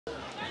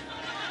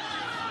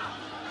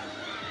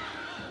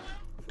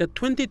The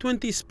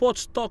 2020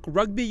 Sports Tok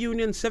Rugby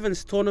Union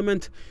Sevens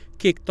tournament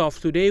kicked off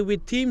today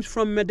with teams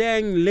from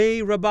Madang,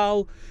 Leh,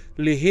 Rabaul,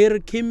 Lihir,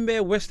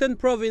 Kimbe, Western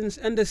Province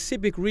and the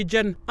Sepik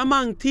region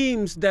among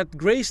teams that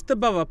graced the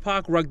Bava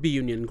Park Rugby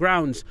Union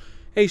grounds.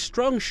 A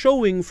strong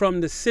showing from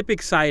the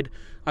Sepik side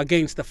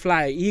against the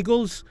Fly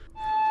Eagles.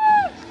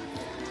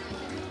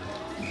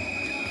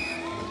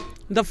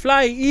 The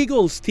Fly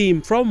Eagles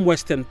team from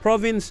Western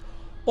Province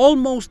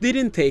almost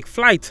didn't take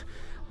flight,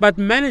 but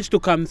managed to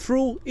come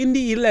through in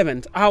the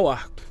 11th hour.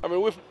 I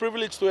mean, we're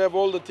privileged to have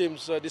all the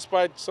teams,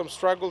 despite some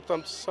struggle.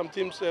 Some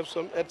teams have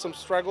had some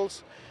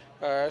struggles,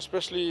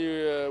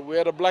 especially we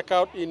had a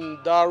blackout in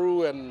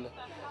Daru, and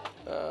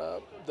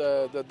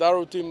the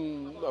Daru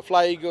team,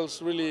 Fly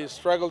Eagles, really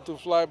struggled to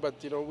fly.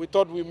 But we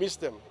thought we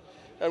missed them,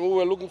 and we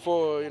were looking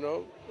for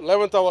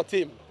 11th hour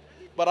team.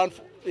 But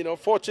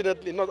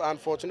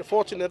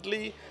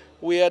fortunately,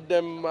 we had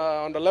them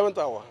on the 11th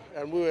hour,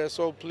 and we were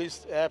so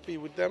pleased, happy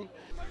with them.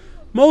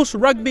 Most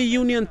rugby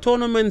union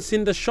tournaments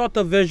in the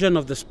shorter version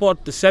of the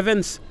sport, the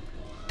Sevens,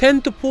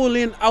 tend to pull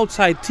in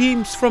outside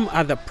teams from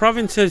other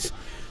provinces.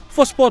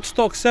 For Sports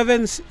Tok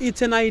Sevens,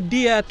 it's an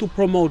idea to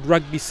promote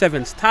Rugby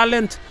Sevens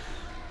talent,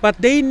 but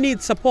they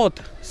need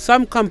support.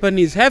 Some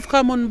companies have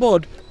come on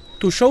board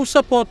to show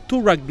support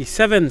to Rugby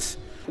Sevens.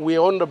 We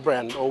own the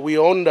brand, or we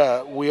own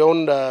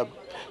the,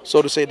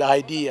 so to say, the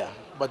idea.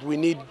 But we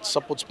need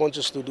support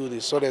sponsors to do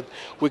this so that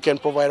we can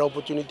provide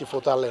opportunity for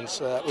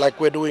talents like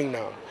we're doing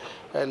now.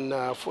 And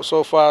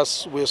so far,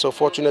 we're so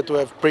fortunate to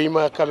have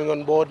Prima coming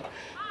on board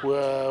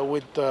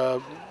with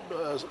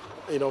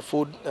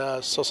food,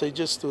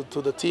 sausages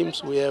to the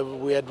teams.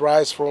 We had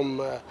rice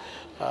from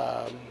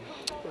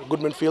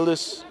Goodman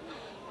Fielders,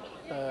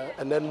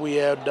 and then we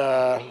had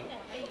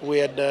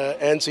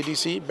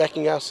NCDC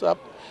backing us up.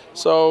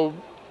 So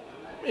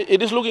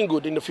it is looking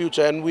good in the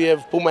future, and we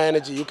have Puma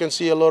Energy. You can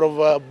see a lot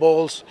of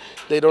balls.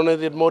 They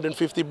donated more than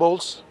 50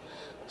 balls.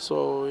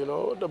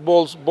 So, the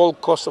ball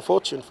cost a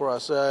fortune for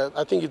us.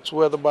 I think it's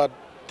worth about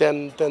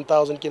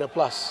 10,000 kina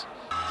plus.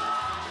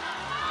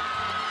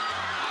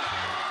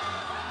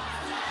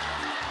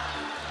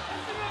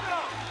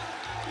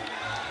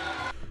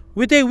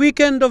 With a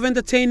weekend of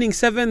entertaining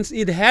sevens,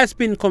 it has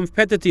been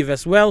competitive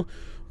as well,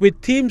 with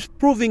teams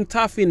proving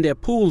tough in their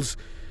pools.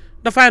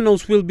 The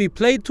finals will be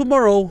played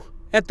tomorrow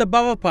at the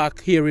Bava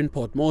Park here in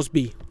Port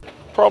Moresby.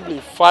 Probably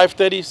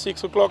 5:30,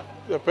 6 o'clock.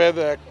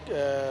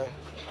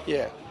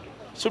 Yeah.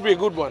 Should be a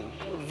good one.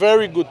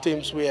 Very good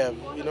teams we have.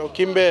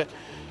 Kimbe,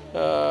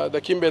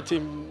 the Kimbe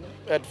team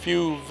had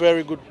few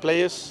very good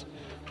players,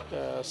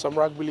 some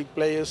rugby league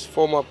players,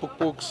 former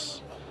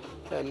Puk-Puks,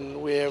 and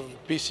we have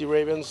PC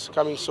Ravens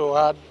coming so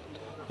hard,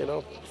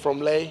 from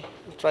Leh,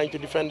 trying to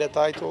defend their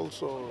title.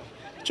 So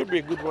it should be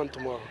a good one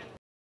tomorrow.